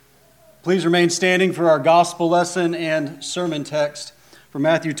Please remain standing for our gospel lesson and sermon text from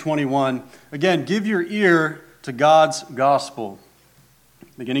Matthew 21. Again, give your ear to God's gospel.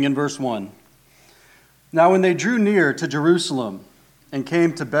 Beginning in verse 1. Now when they drew near to Jerusalem and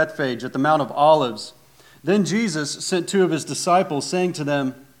came to Bethphage at the Mount of Olives, then Jesus sent two of his disciples, saying to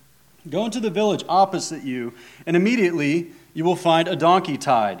them, "Go into the village opposite you, and immediately you will find a donkey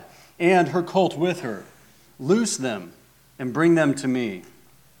tied, and her colt with her. Loose them and bring them to me.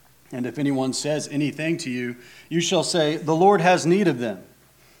 And if anyone says anything to you, you shall say, 'The Lord has need of them,'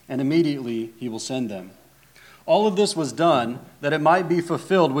 and immediately he will send them." All of this was done that it might be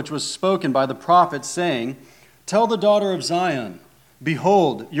fulfilled which was spoken by the prophet, saying, "Tell the daughter of Zion,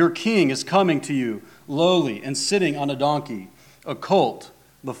 behold, your king is coming to you, lowly and sitting on a donkey, a colt,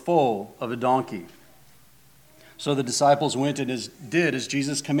 the foal of a donkey." So the disciples went and did as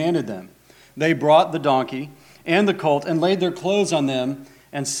Jesus commanded them. They brought the donkey and the colt and laid their clothes on them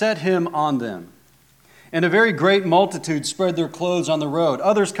and set him on them. And a very great multitude spread their clothes on the road.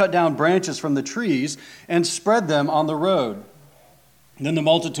 Others cut down branches from the trees and spread them on the road. Then the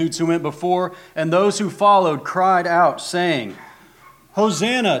multitudes who went before and those who followed cried out, saying,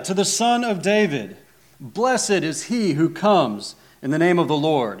 "Hosanna to the Son of David! Blessed is he who comes in the name of the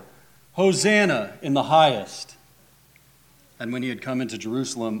Lord! Hosanna in the highest!" And when he had come into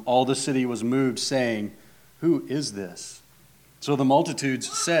Jerusalem, all the city was moved, saying, "Who is this?" So the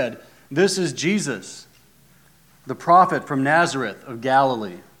multitudes said, "This is Jesus, the prophet from Nazareth of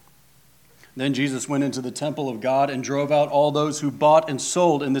Galilee." Then Jesus went into the temple of God and drove out all those who bought and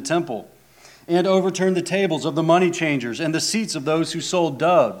sold in the temple, and overturned the tables of the money changers and the seats of those who sold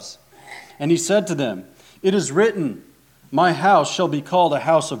doves. And he said to them, "It is written, 'My house shall be called a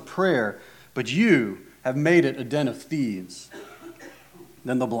house of prayer,' but you have made it a den of thieves."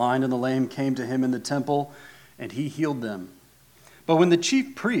 Then the blind and the lame came to him in the temple, and he healed them. But when the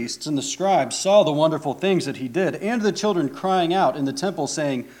chief priests and the scribes saw the wonderful things that he did, and the children crying out in the temple,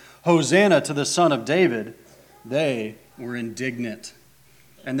 saying, "Hosanna to the Son of David," they were indignant.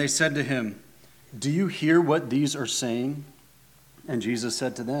 And they said to him, "Do you hear what these are saying?" And Jesus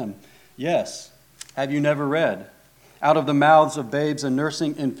said to them, "Yes, have you never read? Out of the mouths of babes and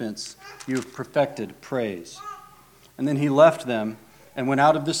nursing infants you have perfected praise." And then he left them and went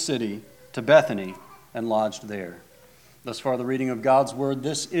out of the city to Bethany and lodged there. Thus far the reading of God's word.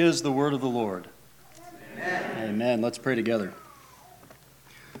 This is the word of the Lord. Amen. Amen. Let's pray together.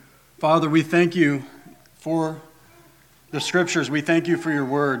 Father, we thank you for the scriptures. We thank you for your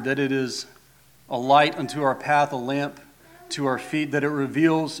word, that it is a light unto our path, a lamp to our feet, that it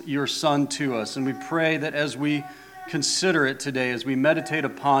reveals your Son to us. And we pray that as we consider it today, as we meditate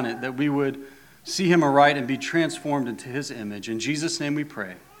upon it, that we would see him aright and be transformed into his image. In Jesus' name we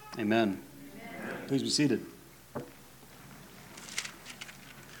pray. Amen. Please be seated.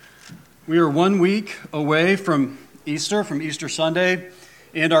 We are 1 week away from Easter Sunday,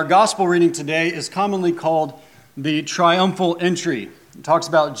 and our gospel reading today is commonly called the triumphal entry. It talks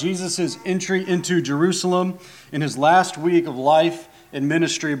about Jesus' entry into Jerusalem in his last week of life and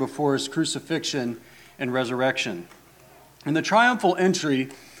ministry before his crucifixion and resurrection. And the triumphal entry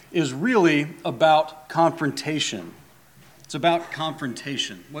is really about confrontation. It's about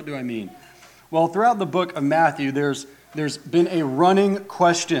confrontation. What do I mean? Well, throughout the book of Matthew, there's been a running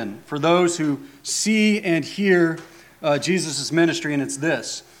question for those who see and hear Jesus' ministry, and it's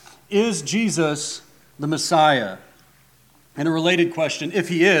this: is Jesus the Messiah? And a related question, if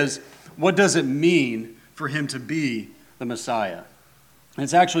he is, what does it mean for him to be the Messiah? And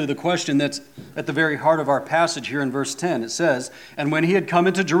it's actually the question that's at the very heart of our passage here in verse 10. It says, "And when he had come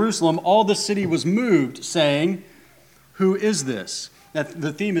into Jerusalem, all the city was moved, saying, 'Who is this?'" Now,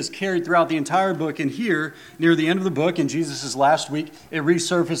 the theme is carried throughout the entire book, and here, near the end of the book, in Jesus' last week, it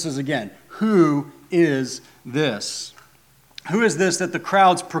resurfaces again. Who is this? Who is this that the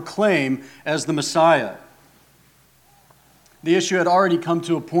crowds proclaim as the Messiah? The issue had already come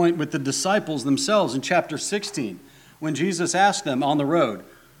to a point with the disciples themselves in chapter 16, when Jesus asked them on the road,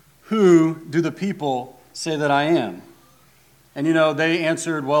 "Who do the people say that I am?" And they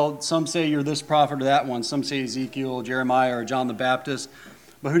answered, "Well, some say you're this prophet or that one. Some say Ezekiel, Jeremiah, or John the Baptist.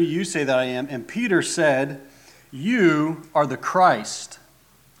 But who do you say that I am?" And Peter said, "You are the Christ,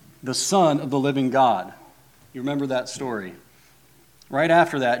 the Son of the living God." You remember that story. Right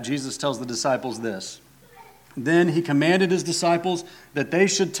after that, Jesus tells the disciples this: "Then he commanded his disciples that they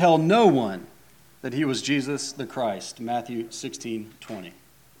should tell no one that he was Jesus the Christ." Matthew 16:20.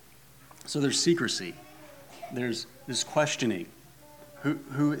 So there's secrecy. There's this questioning.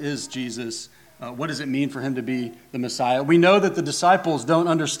 Who is Jesus? What does it mean for him to be the Messiah? We know that the disciples don't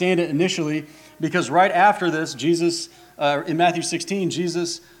understand it initially, because right after this, Jesus, in Matthew 16,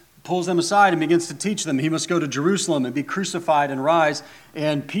 Jesus pulls them aside and begins to teach them he must go to Jerusalem and be crucified and rise.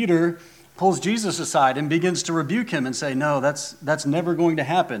 And Peter pulls Jesus aside and begins to rebuke him and say, no, that's never going to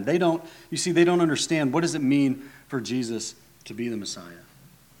happen. They don't understand what does it mean for Jesus to be the Messiah.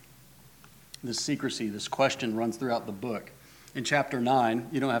 This secrecy, this question runs throughout the book. In chapter 9,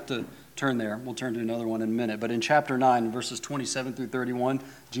 you don't have to turn there. We'll turn to another one in a minute. But in chapter 9, verses 27 through 31,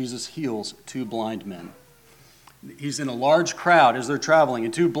 Jesus heals 2 blind men. He's in a large crowd as they're traveling,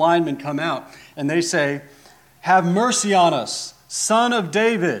 and 2 blind men come out, and they say, "Have mercy on us, Son of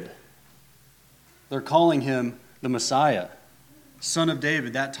David." They're calling him the Messiah, Son of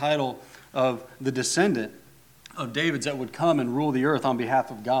David, that title of the descendant of David's that would come and rule the earth on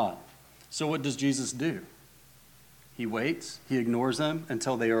behalf of God. So what does Jesus do? He waits, he ignores them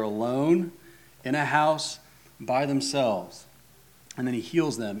until they are alone in a house by themselves. And then he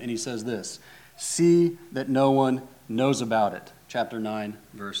heals them and he says this, "See that no one knows about it." Chapter 9,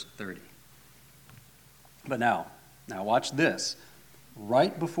 verse 30. But now watch this.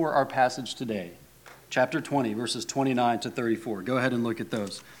 Right before our passage today, chapter 20, verses 29 to 34. Go ahead and look at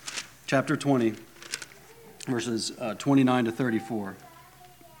those. Chapter 20, verses 29 to 34.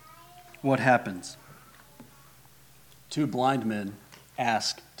 What happens? 2 blind men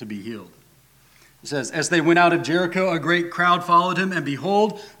ask to be healed. It says, "As they went out of Jericho, a great crowd followed him, and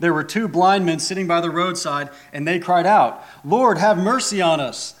behold, there were 2 blind men sitting by the roadside, and they cried out, 'Lord, have mercy on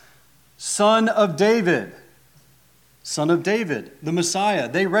us, Son of David.'" Son of David, the Messiah.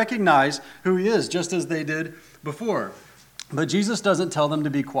 They recognize who he is, just as they did before. But Jesus doesn't tell them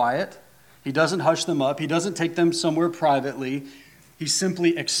to be quiet. He doesn't hush them up. He doesn't take them somewhere privately. He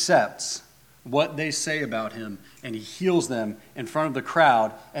simply accepts what they say about him, and he heals them in front of the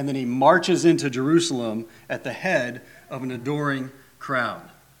crowd, and then he marches into Jerusalem at the head of an adoring crowd.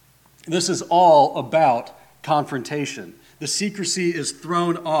 This is all about confrontation. The secrecy is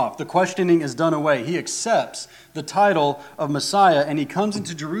thrown off. The questioning is done away. He accepts the title of Messiah, and he comes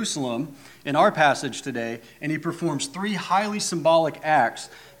into Jerusalem in our passage today, and he performs 3 highly symbolic acts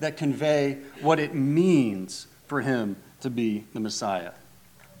that convey what it means for him to be the Messiah.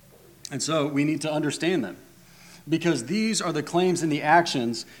 And so we need to understand them, because these are the claims and the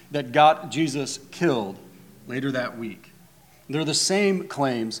actions that got Jesus killed later that week. They're the same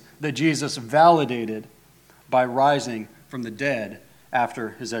claims that Jesus validated by rising from the dead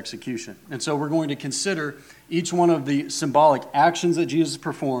after his execution. And so we're going to consider each one of the symbolic actions that Jesus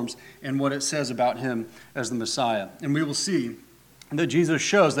performs and what it says about him as the Messiah. And we will see that Jesus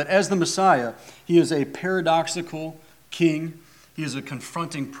shows that as the Messiah, he is a paradoxical king, he is a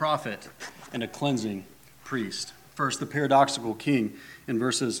confronting prophet, and a cleansing priest. First, the paradoxical king in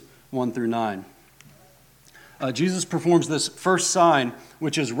verses 1 through 9. Jesus performs this first sign,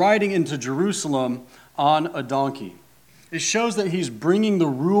 which is riding into Jerusalem on a donkey. It shows that he's bringing the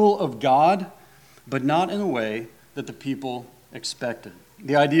rule of God, but not in a way that the people expected.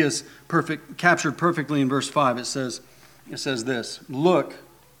 The idea is captured perfectly in verse 5. It says this, "Look,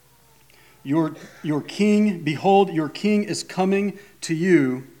 your king, behold, your king is coming to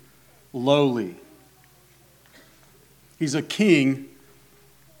you lowly." He's a king,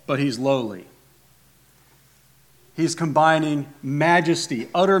 but he's lowly. He's combining majesty,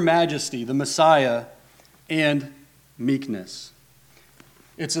 utter majesty, the Messiah, and meekness.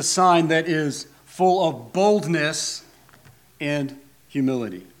 It's a sign that is full of boldness and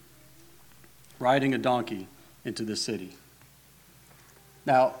humility. Riding a donkey into the city.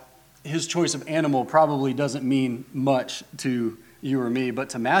 Now, his choice of animal probably doesn't mean much to you or me, but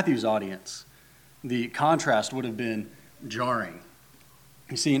to Matthew's audience, the contrast would have been jarring.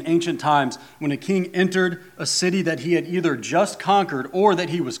 You see, in ancient times, when a king entered a city that he had either just conquered or that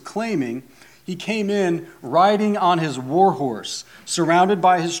he was claiming, he came in riding on his war horse, surrounded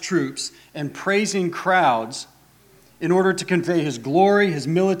by his troops, and praising crowds in order to convey his glory, his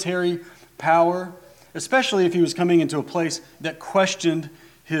military power, especially if he was coming into a place that questioned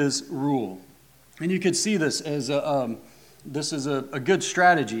his rule. And you could see this as a good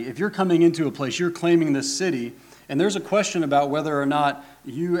strategy. If you're coming into a place, you're claiming this city, and there's a question about whether or not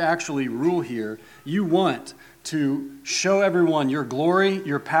you actually rule here, you want to show everyone your glory,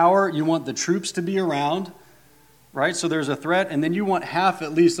 your power. You want the troops to be around, right? So there's a threat, and then you want half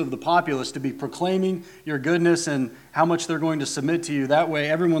at least of the populace to be proclaiming your goodness and how much they're going to submit to you. That way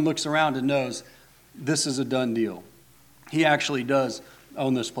everyone looks around and knows this is a done deal. He actually does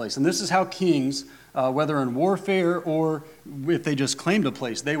own this place. And this is how kings, whether in warfare or if they just claimed a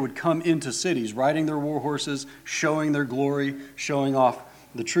place, they would come into cities, riding their war horses, showing their glory, showing off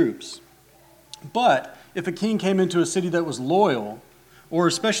the troops. But if a king came into a city that was loyal, or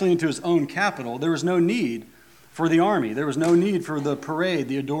especially into his own capital, there was no need for the army. There was no need for the parade,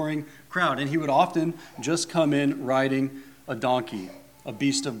 the adoring crowd. And he would often just come in riding a donkey, a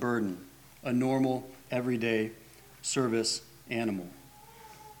beast of burden, a normal, everyday service animal.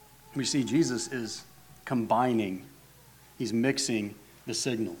 We see Jesus is combining, he's mixing the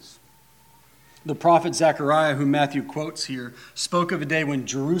signals. The prophet Zechariah, whom Matthew quotes here, spoke of a day when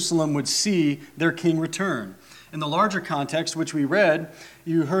Jerusalem would see their king return. In the larger context, which we read,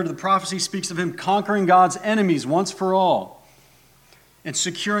 you heard the prophecy speaks of him conquering God's enemies once for all and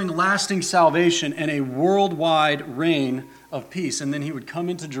securing lasting salvation and a worldwide reign of peace. And then he would come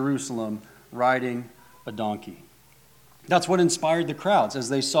into Jerusalem riding a donkey. That's what inspired the crowds as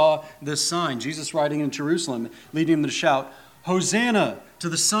they saw this sign, Jesus riding in Jerusalem, leading them to shout, "Hosanna to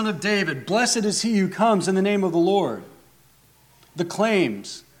the Son of David. Blessed is he who comes in the name of the Lord." The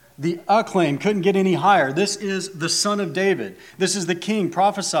claims, the acclaim couldn't get any higher. This is the Son of David. This is the king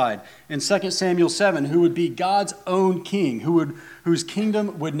prophesied in 2 Samuel 7, who would be God's own king, whose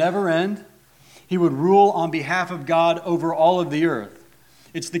kingdom would never end. He would rule on behalf of God over all of the earth.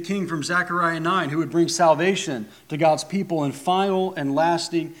 It's the king from Zechariah 9 who would bring salvation to God's people and final and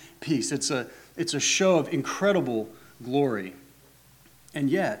lasting peace. It's a show of incredible glory. And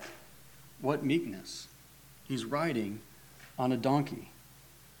yet, what meekness. He's riding on a donkey.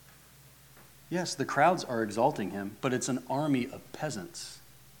 Yes, the crowds are exalting him, but it's an army of peasants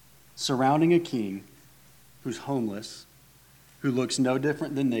surrounding a king who's homeless, who looks no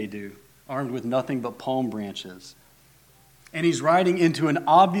different than they do, armed with nothing but palm branches. And he's riding into an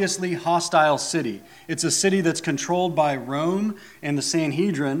obviously hostile city. It's a city that's controlled by Rome and the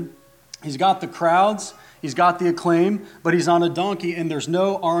Sanhedrin. He's got the crowds, he's got the acclaim, but he's on a donkey and there's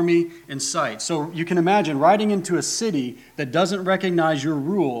no army in sight. So you can imagine riding into a city that doesn't recognize your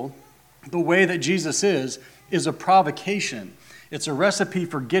rule the way that Jesus is a provocation. It's a recipe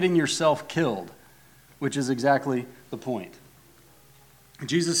for getting yourself killed, which is exactly the point.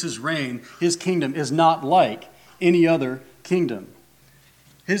 Jesus' reign, his kingdom, is not like any other kingdom.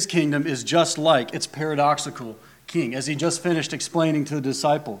 His kingdom is just like its paradoxical king, as he just finished explaining to the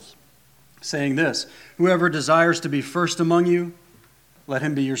disciples, saying this, "Whoever desires to be first among you, let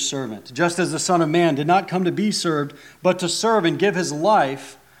him be your servant. Just as the Son of Man did not come to be served, but to serve and give his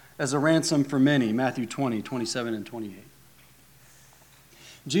life as a ransom for many." Matthew 20, 27 and 28.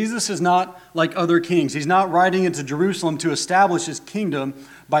 Jesus is not like other kings. He's not riding into Jerusalem to establish his kingdom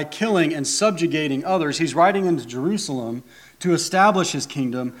by killing and subjugating others. He's riding into Jerusalem to establish his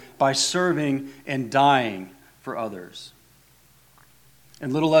kingdom by serving and dying for others.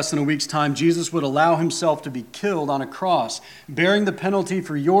 In little less than a week's time, Jesus would allow himself to be killed on a cross, bearing the penalty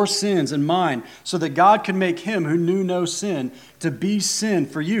for your sins and mine, so that God could make him who knew no sin to be sin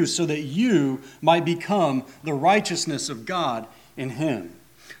for you, so that you might become the righteousness of God in him,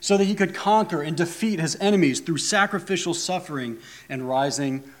 so that he could conquer and defeat his enemies through sacrificial suffering and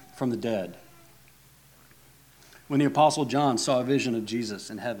rising from the dead. When the Apostle John saw a vision of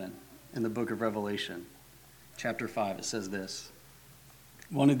Jesus in heaven in the book of Revelation, chapter 5, it says this,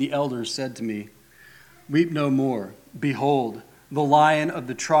 "One of the elders said to me, 'Weep no more. Behold, the Lion of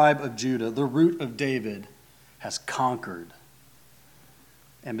the tribe of Judah, the Root of David, has conquered.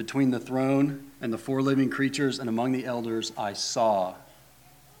 And between the throne and the four living creatures and among the elders, I saw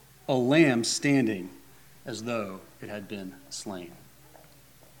a lamb standing as though it had been slain.'"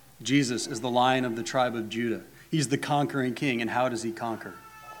 Jesus is the Lion of the tribe of Judah. He's the conquering king. And how does he conquer?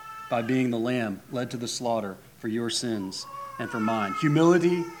 By being the lamb led to the slaughter for your sins and for mine.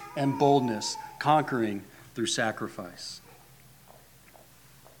 Humility and boldness, conquering through sacrifice.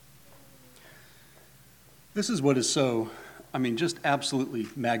 This is what is so, just absolutely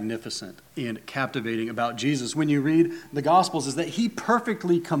magnificent and captivating about Jesus when you read the Gospels, is that he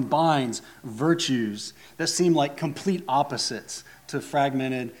perfectly combines virtues that seem like complete opposites to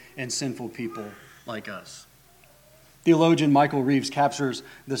fragmented and sinful people like us. Theologian Michael Reeves captures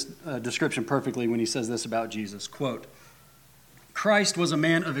this description perfectly when he says this about Jesus, quote, "Christ was a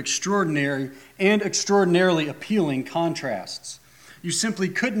man of extraordinary and extraordinarily appealing contrasts. You simply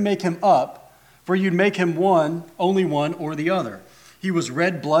couldn't make him up, for you'd make him only one or the other. He was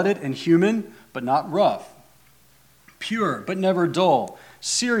red-blooded and human, but not rough. Pure, but never dull.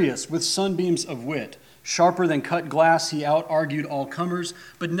 Serious, with sunbeams of wit. Sharper than cut glass, he out-argued all comers,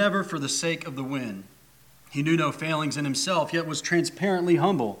 but never for the sake of the win. He knew no failings in himself, yet was transparently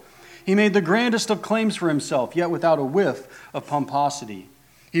humble. He made the grandest of claims for himself, yet without a whiff of pomposity.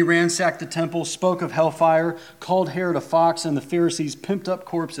 He ransacked the temple, spoke of hellfire, called Herod a fox, and the Pharisees pimped up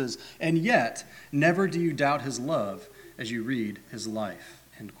corpses, and yet never do you doubt his love as you read his life."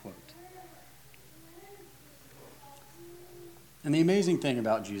 End quote. And the amazing thing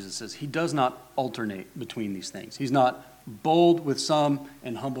about Jesus is he does not alternate between these things. He's not bold with some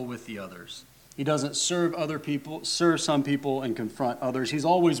and humble with the others. He doesn't serve some people and confront others. He's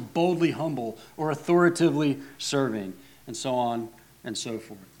always boldly humble or authoritatively serving, and so on and so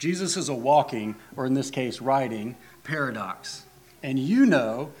forth. Jesus is a walking, or in this case, riding, paradox. And you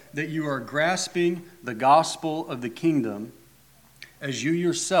know that you are grasping the gospel of the kingdom as you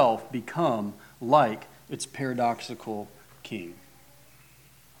yourself become like its paradoxical king.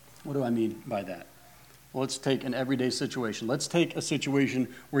 What do I mean by that? Well, let's take an everyday situation. Let's take a situation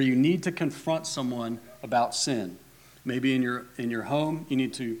where you need to confront someone about sin. Maybe in your home, you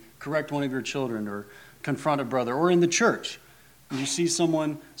need to correct one of your children or confront a brother, or in the church. You see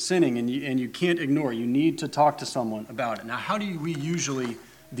someone sinning and you can't ignore it. You need to talk to someone about it. Now, how do we usually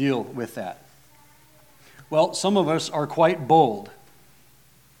deal with that? Well, some of us are quite bold.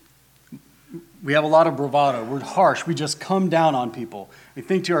 We have a lot of bravado. We're harsh. We just come down on people. We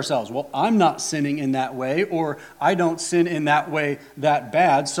think to ourselves, well, I'm not sinning in that way, or I don't sin in that way that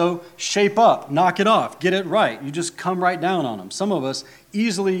bad, so shape up, knock it off, get it right. You just come right down on them. Some of us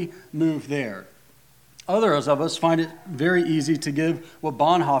easily move there. Others of us find it very easy to give what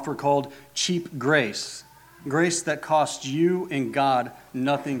Bonhoeffer called cheap grace, grace that costs you and God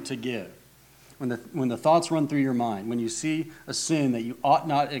nothing to give. When the thoughts run through your mind, when you see a sin that you ought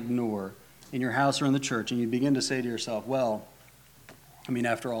not ignore in your house or in the church, and you begin to say to yourself, well, I mean,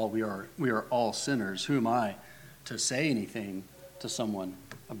 after all, we are all sinners. Who am I to say anything to someone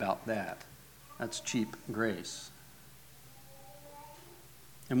about that? That's cheap grace.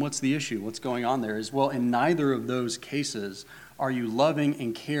 And what's the issue? What's going on there is, well, in neither of those cases are you loving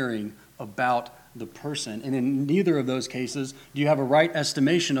and caring about the person. And in neither of those cases do you have a right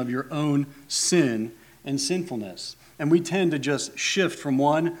estimation of your own sin and sinfulness. And we tend to just shift from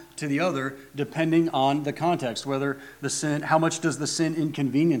one to the other depending on the context, whether the sin, how much does the sin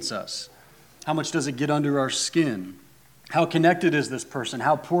inconvenience us? How much does it get under our skin? How connected is this person?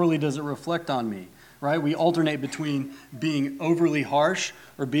 How poorly does it reflect on me? Right? We alternate between being overly harsh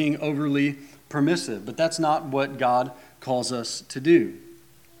or being overly permissive, but that's not what God calls us to do.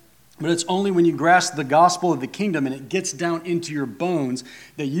 But it's only when you grasp the gospel of the kingdom and it gets down into your bones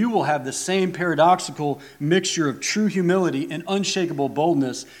that you will have the same paradoxical mixture of true humility and unshakable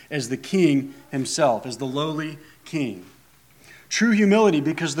boldness as the king himself, as the lowly king. True humility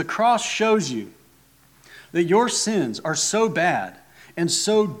because the cross shows you that your sins are so bad and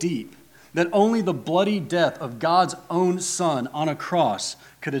so deep that only the bloody death of God's own Son on a cross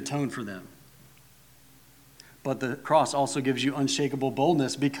could atone for them. But the cross also gives you unshakable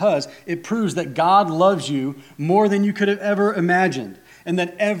boldness because it proves that God loves you more than you could have ever imagined, and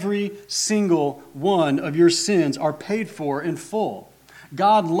that every single one of your sins are paid for in full.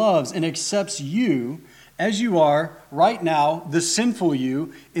 God loves and accepts you as you are right now, the sinful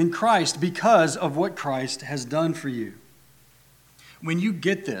you, in Christ because of what Christ has done for you. When you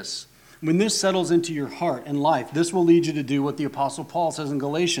get this, when this settles into your heart and life, this will lead you to do what the Apostle Paul says in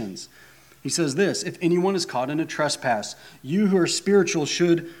Galatians. He says this, if anyone is caught in a trespass, you who are spiritual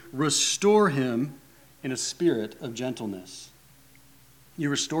should restore him in a spirit of gentleness. You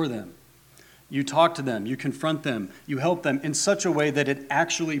restore them. You talk to them. You confront them. You help them in such a way that it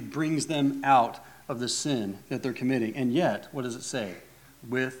actually brings them out of the sin that they're committing. And yet, what does it say?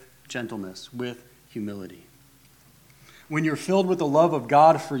 With gentleness, with humility. When you're filled with the love of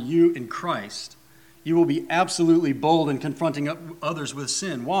God for you in Christ, you will be absolutely bold in confronting others with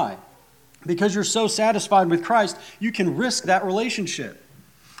sin. Why? Because you're so satisfied with Christ, you can risk that relationship.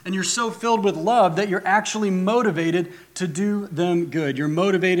 And you're so filled with love that you're actually motivated to do them good. You're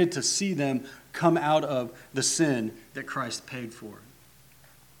motivated to see them come out of the sin that Christ paid for.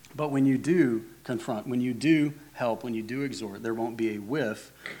 But when you do confront, when you do help, when you do exhort, there won't be a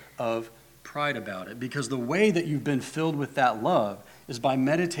whiff of pride about it. Because the way that you've been filled with that love is by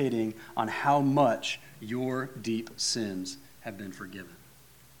meditating on how much your deep sins have been forgiven.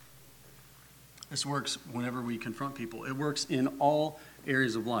 This works whenever we confront people. It works in all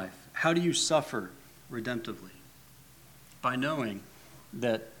areas of life. How do you suffer redemptively? By knowing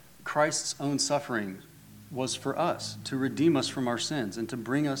that Christ's own suffering was for us, to redeem us from our sins and to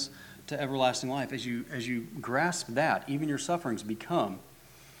bring us to everlasting life. As you grasp that, even your sufferings become,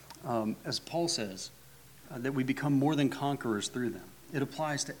 as Paul says, that we become more than conquerors through them. It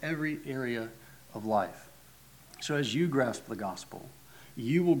applies to every area of life. So as you grasp the gospel,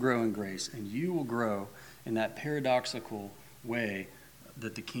 you will grow in grace, and you will grow in that paradoxical way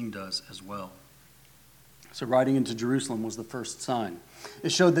that the king does as well. So riding into Jerusalem was the first sign.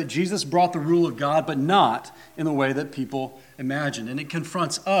 It showed that Jesus brought the rule of God, but not in the way that people imagined. And it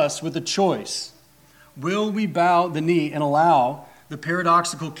confronts us with a choice. Will we bow the knee and allow the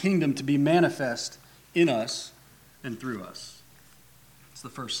paradoxical kingdom to be manifest in us and through us? It's the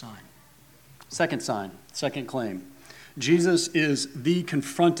first sign. Second sign, second claim. Jesus is the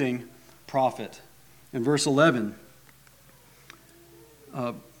confronting prophet. In verse 11,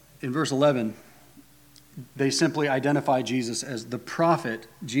 they simply identify Jesus as the prophet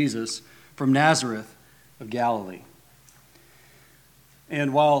Jesus from Nazareth of Galilee.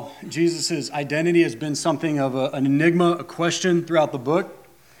 And while Jesus' identity has been something of an enigma, a question throughout the book,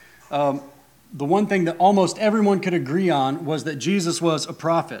 the one thing that almost everyone could agree on was that Jesus was a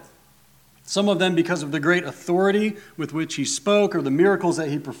prophet. Some of them, because of the great authority with which he spoke or the miracles that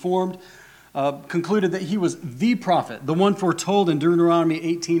he performed, concluded that he was the prophet, the one foretold in Deuteronomy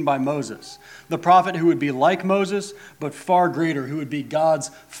 18 by Moses, the prophet who would be like Moses, but far greater, who would be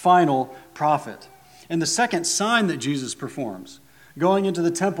God's final prophet. And the second sign that Jesus performs, going into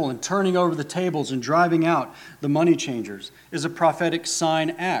the temple and turning over the tables and driving out the money changers, is a prophetic sign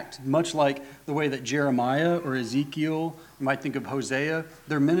act, much like the way that Jeremiah or Ezekiel, you might think of Hosea,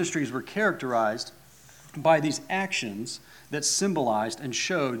 their ministries were characterized by these actions that symbolized and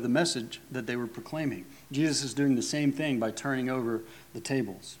showed the message that they were proclaiming. Jesus is doing the same thing by turning over the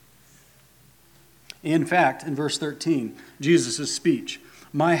tables. In fact, in verse 13, Jesus' speech,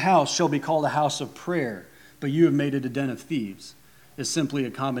 "My house shall be called a house of prayer, but you have made it a den of thieves," is simply a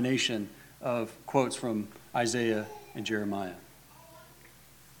combination of quotes from Isaiah and Jeremiah.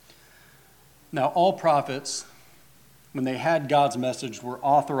 Now, all prophets, when they had God's message, were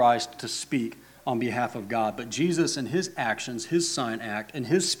authorized to speak on behalf of God. But Jesus and his actions, his sign act, and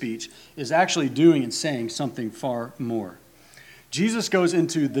his speech is actually doing and saying something far more. Jesus goes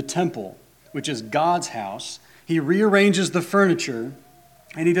into the temple, which is God's house. He rearranges the furniture,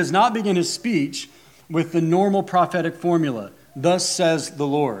 and he does not begin his speech with the normal prophetic formula, "Thus says the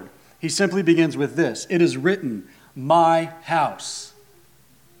Lord." He simply begins with this: "It is written, my house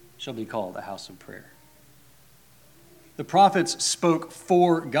shall be called a house of prayer." The prophets spoke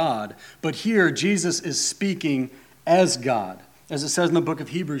for God, but here Jesus is speaking as God. As it says in the book of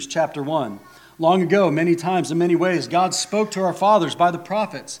Hebrews chapter 1, "Long ago, many times, in many ways, God spoke to our fathers by the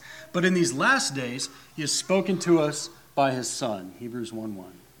prophets, but in these last days, he has spoken to us by his Son." Hebrews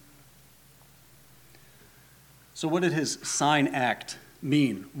 1:1. So what did his sign act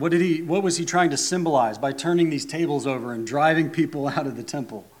mean? What was he trying to symbolize by turning these tables over and driving people out of the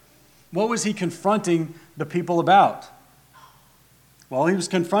temple? What was he confronting the people about? Well, he was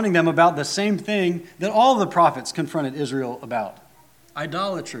confronting them about the same thing that all the prophets confronted Israel about: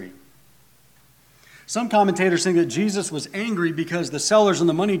 idolatry. Some commentators think that Jesus was angry because the sellers and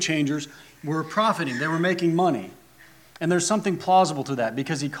the money changers were profiting. They were making money. And there's something plausible to that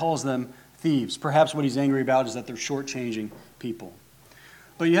because he calls them thieves. Perhaps what he's angry about is that they're shortchanging people.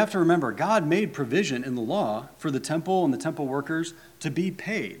 But you have to remember, God made provision in the law for the temple and the temple workers to be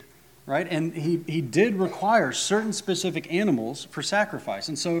paid. Right? And he did require certain specific animals for sacrifice.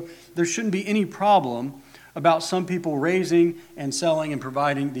 And so there shouldn't be any problem about some people raising and selling and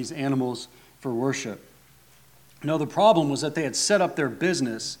providing these animals for worship. No, the problem was that they had set up their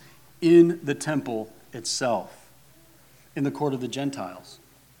business in the temple itself, in the court of the Gentiles.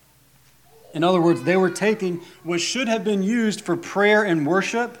 In other words, they were taking what should have been used for prayer and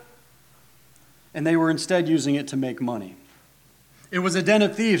worship, and they were instead using it to make money. It was a den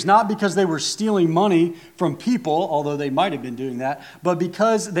of thieves, not because they were stealing money from people, although they might have been doing that, but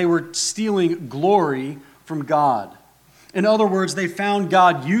because they were stealing glory from God. In other words, they found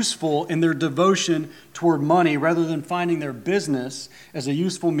God useful in their devotion toward money rather than finding their business as a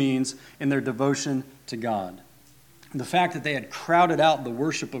useful means in their devotion to God. The fact that they had crowded out the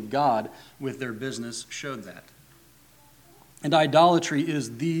worship of God with their business showed that. And idolatry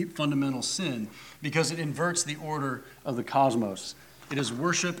is the fundamental sin because it inverts the order of the cosmos. It is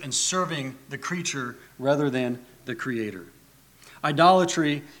worship and serving the creature rather than the creator.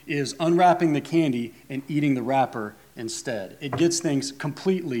 Idolatry is unwrapping the candy and eating the wrapper instead. It gets things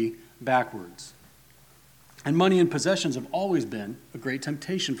completely backwards. And money and possessions have always been a great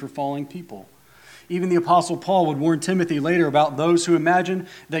temptation for falling people. Even the Apostle Paul would warn Timothy later about those who imagine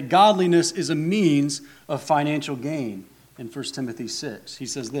that godliness is a means of financial gain. In 1 Timothy 6, he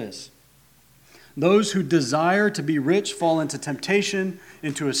says this: "Those who desire to be rich fall into temptation,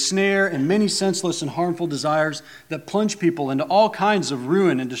 into a snare, and many senseless and harmful desires that plunge people into all kinds of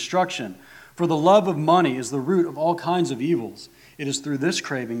ruin and destruction. For the love of money is the root of all kinds of evils. It is through this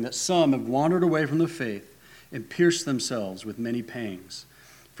craving that some have wandered away from the faith and pierced themselves with many pangs."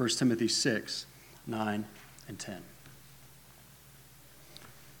 1 Timothy 6, 9, and 10.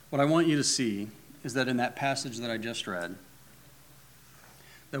 What I want you to see is that in that passage that I just read,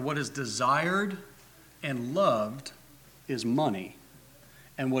 that what is desired and loved is money,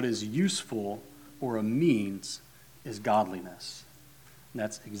 and what is useful or a means is godliness. And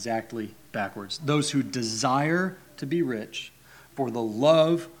that's exactly backwards. Those who desire to be rich for the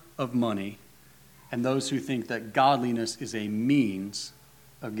love of money, and those who think that godliness is a means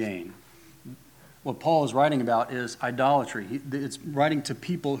of gain. What Paul is writing about is idolatry. It's writing to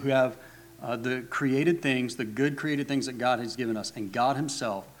people who have the created things, the good created things that God has given us, and God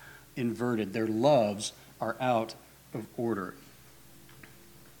himself inverted. Their loves are out of order.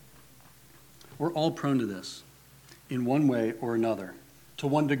 We're all prone to this in one way or another, to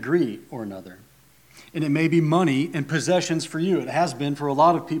one degree or another. And it may be money and possessions for you. It has been for a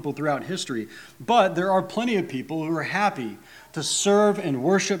lot of people throughout history. But there are plenty of people who are happy to serve and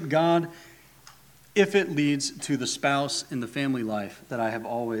worship God if it leads to the spouse and the family life that I have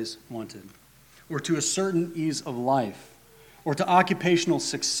always wanted, or to a certain ease of life, or to occupational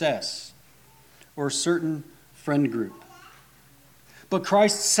success, or a certain friend group. But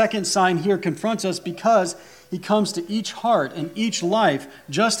Christ's second sign here confronts us because he comes to each heart and each life,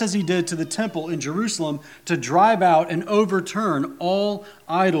 just as he did to the temple in Jerusalem, to drive out and overturn all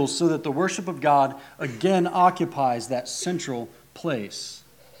idols so that the worship of God again occupies that central place.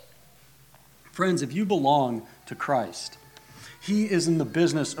 Friends, if you belong to Christ, he is in the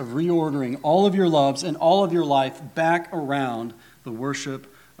business of reordering all of your loves and all of your life back around the worship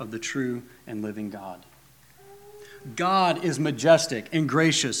of the true and living God. God is majestic and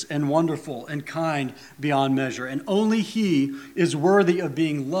gracious and wonderful and kind beyond measure, and only he is worthy of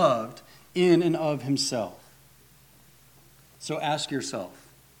being loved in and of himself. So ask yourself,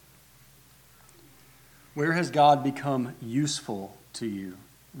 where has God become useful to you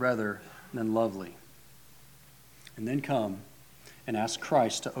rather than lovely? And then come and ask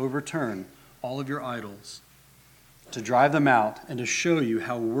Christ to overturn all of your idols, to drive them out, and to show you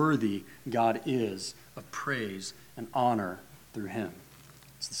how worthy God is of praise and honor through him.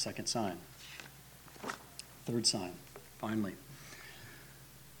 It's the second sign. Third sign, finally.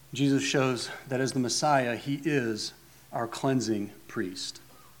 Jesus shows that as the Messiah, he is our cleansing priest.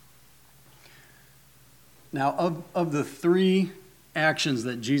 Now, of the three actions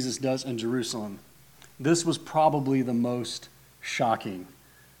that Jesus does in Jerusalem, this was probably the most shocking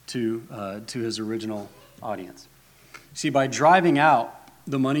to his original audience. See, by driving out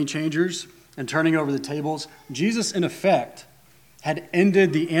the money changers and turning over the tables, Jesus, in effect, had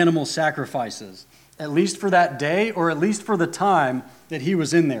ended the animal sacrifices, at least for that day or at least for the time that he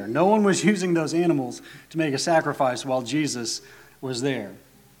was in there. No one was using those animals to make a sacrifice while Jesus was there.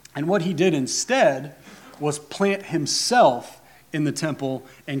 And what he did instead was plant himself in the temple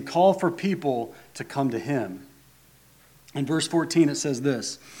and call for people to come to him. In verse 14, it says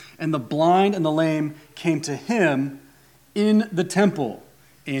this, "And the blind and the lame came to him in the temple,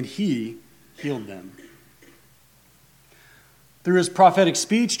 and he healed them." Through his prophetic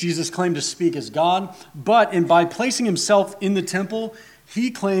speech, Jesus claimed to speak as God, but by placing himself in the temple,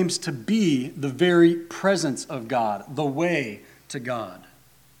 he claims to be the very presence of God, the way to God.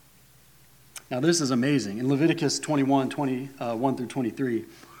 Now this is amazing. In Leviticus 21 through 23,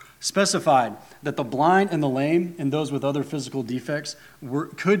 specified that the blind and the lame and those with other physical defects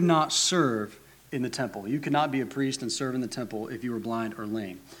could not serve in the temple. You could not be a priest and serve in the temple if you were blind or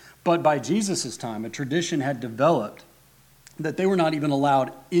lame. But by Jesus' time, a tradition had developed that they were not even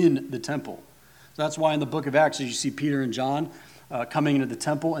allowed in the temple. So that's why in the book of Acts, as you see Peter and John coming into the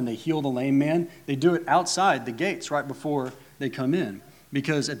temple and they heal the lame man, they do it outside the gates right before they come in.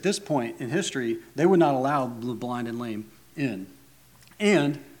 Because at this point in history, they would not allow the blind and lame in.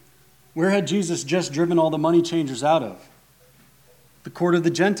 And where had Jesus just driven all the money changers out of? The court of the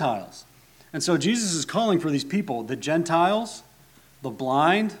Gentiles. And so Jesus is calling for these people, the Gentiles, the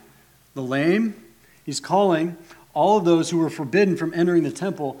blind, the lame. He's calling all of those who were forbidden from entering the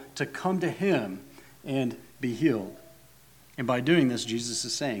temple to come to him and be healed. And by doing this, Jesus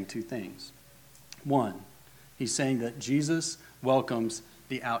is saying two things. One, he's saying that Jesus welcomes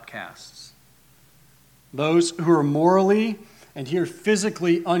the outcasts. Those who are morally and here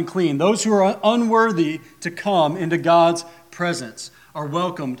physically unclean, those who are unworthy to come into God's presence are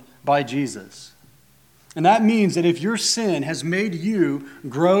welcomed by Jesus. And that means that if your sin has made you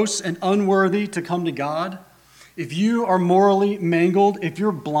gross and unworthy to come to God, if you are morally mangled, if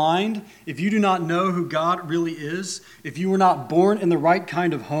you're blind, if you do not know who God really is, if you were not born in the right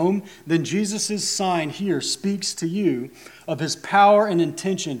kind of home, then Jesus' sign here speaks to you of his power and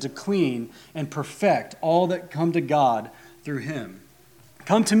intention to clean and perfect all that come to God through him.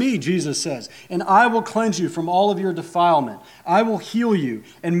 Come to me, Jesus says, and I will cleanse you from all of your defilement. I will heal you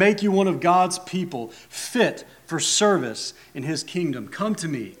and make you one of God's people, fit for service in his kingdom. Come to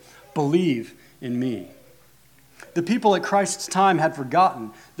me, believe in me. The people at Christ's time had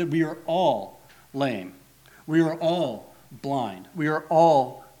forgotten that we are all lame. We are all blind. We are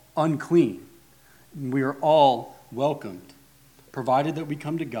all unclean. We are all welcomed, provided that we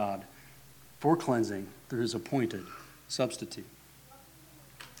come to God for cleansing through his appointed substitute.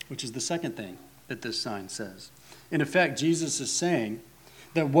 Which is the second thing that this sign says. In effect, Jesus is saying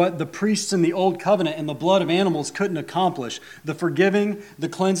that what the priests in the old covenant and the blood of animals couldn't accomplish, the forgiving, the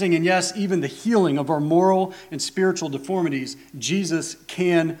cleansing, and yes, even the healing of our moral and spiritual deformities, Jesus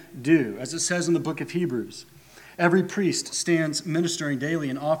can do. As it says in the book of Hebrews, every priest stands ministering daily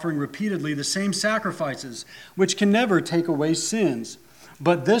and offering repeatedly the same sacrifices, which can never take away sins.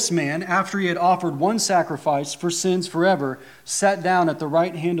 But this man, after he had offered one sacrifice for sins forever, sat down at the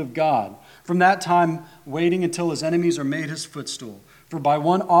right hand of God, from that time waiting until his enemies are made his footstool. For by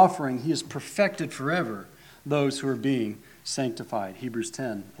one offering he has perfected forever those who are being sanctified. Hebrews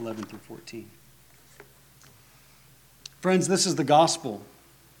 10, 11 through 14. Friends, this is the gospel.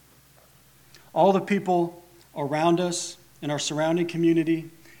 All the people around us, in our surrounding community,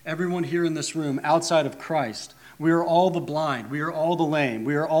 everyone here in this room outside of Christ, we are all the blind. We are all the lame.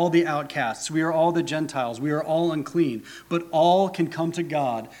 We are all the outcasts. We are all the Gentiles. We are all unclean. But all can come to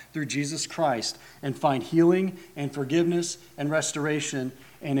God through Jesus Christ and find healing and forgiveness and restoration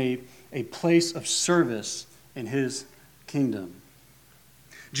and a place of service in his kingdom.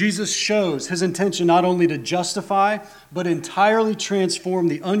 Jesus shows his intention not only to justify, but entirely transform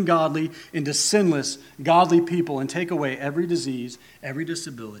the ungodly into sinless, godly people and take away every disease, every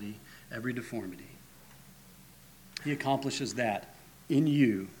disability, every deformity. He accomplishes that in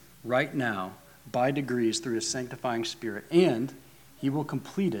you right now by degrees through his sanctifying Spirit, and he will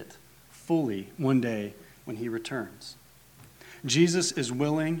complete it fully one day when he returns. Jesus is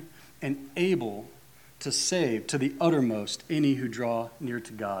willing and able to save to the uttermost any who draw near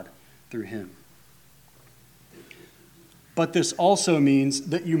to God through him. But this also means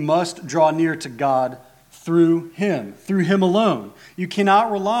that you must draw near to God through him alone. You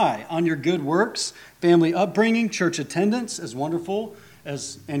cannot rely on your good works, family upbringing, church attendance, as wonderful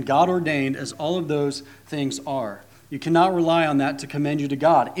as and God ordained as all of those things are. You cannot rely on that to commend you to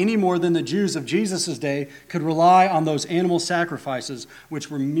God, any more than the Jews of Jesus' day could rely on those animal sacrifices, which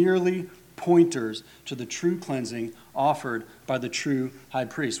were merely pointers to the true cleansing offered by the true high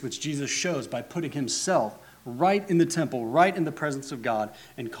priest, which Jesus shows by putting himself right in the temple, right in the presence of God,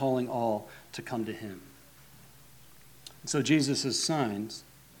 and calling all to come to him. So Jesus' signs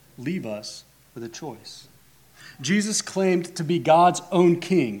leave us with a choice. Jesus claimed to be God's own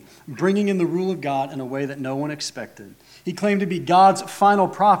king, bringing in the rule of God in a way that no one expected. He claimed to be God's final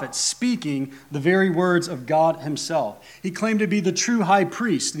prophet, speaking the very words of God himself. He claimed to be the true high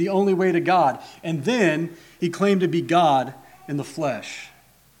priest, the only way to God. And then he claimed to be God in the flesh.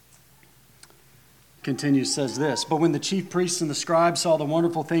 Continues, says this, but when the chief priests and the scribes saw the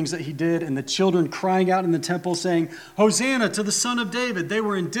wonderful things that he did and the children crying out in the temple saying, Hosanna to the Son of David, they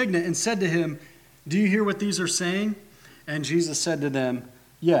were indignant and said to him, do you hear what these are saying? And Jesus said to them,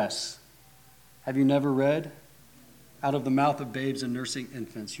 yes. Have you never read? Out of the mouth of babes and nursing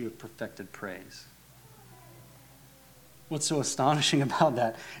infants you have perfected praise. What's so astonishing about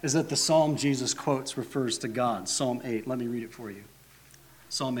that is that the psalm Jesus quotes refers to God. Psalm 8, let me read it for you.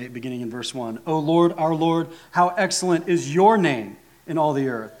 Psalm 8, beginning in verse 1. O Lord, our Lord, how excellent is your name in all the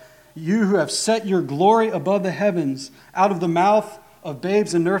earth. You who have set your glory above the heavens, out of the mouth of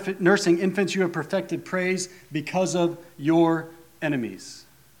babes and nursing infants you have perfected praise because of your enemies.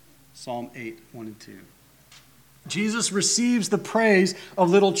 Psalm 8, 1 and 2. Jesus receives the praise of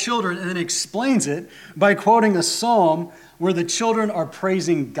little children and then explains it by quoting a psalm where the children are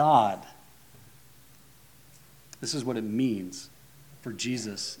praising God. This is what it means for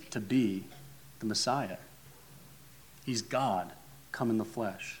Jesus to be the Messiah. He's God come in the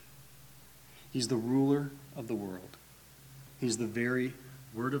flesh. He's the ruler of the world. He's the very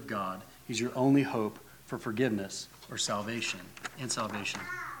Word of God. He's your only hope for forgiveness or salvation,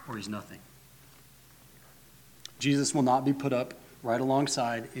 or he's nothing. Jesus will not be put up right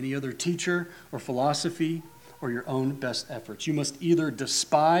alongside any other teacher or philosophy or your own best efforts. You must either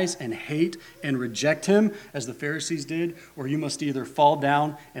despise and hate and reject him, as the Pharisees did, or you must either fall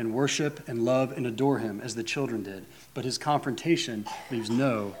down and worship and love and adore him, as the children did. But his confrontation leaves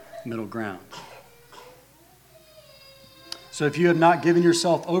no middle ground. So if you have not given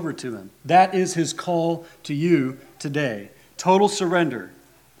yourself over to him, that is his call to you today. Total surrender,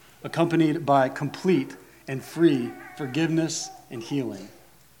 accompanied by complete and free forgiveness and healing.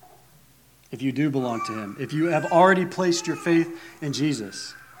 If you do belong to him, if you have already placed your faith in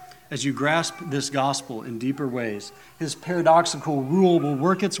Jesus, as you grasp this gospel in deeper ways, his paradoxical rule will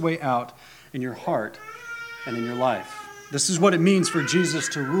work its way out in your heart and in your life. This is what it means for Jesus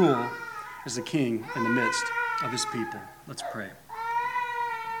to rule as the King in the midst of his people. Let's pray.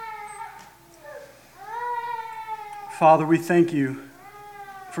 Father, we thank you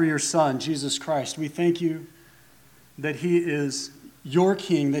for your Son, Jesus Christ. We thank you that he is your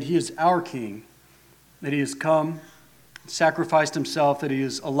King, that he is our King, that he has come, sacrificed himself, that he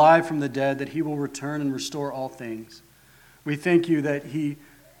is alive from the dead, that he will return and restore all things. We thank you that he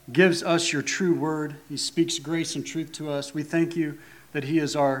gives us your true word. He speaks grace and truth to us. We thank you that he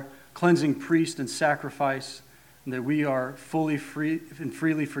is our cleansing priest and sacrifice, and that we are fully free and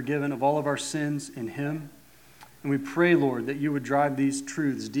freely forgiven of all of our sins in him. And we pray, Lord, that you would drive these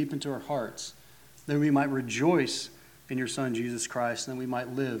truths deep into our hearts, that we might rejoice in your Son, Jesus Christ, and that we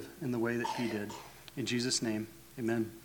might live in the way that he did. In Jesus' name, amen.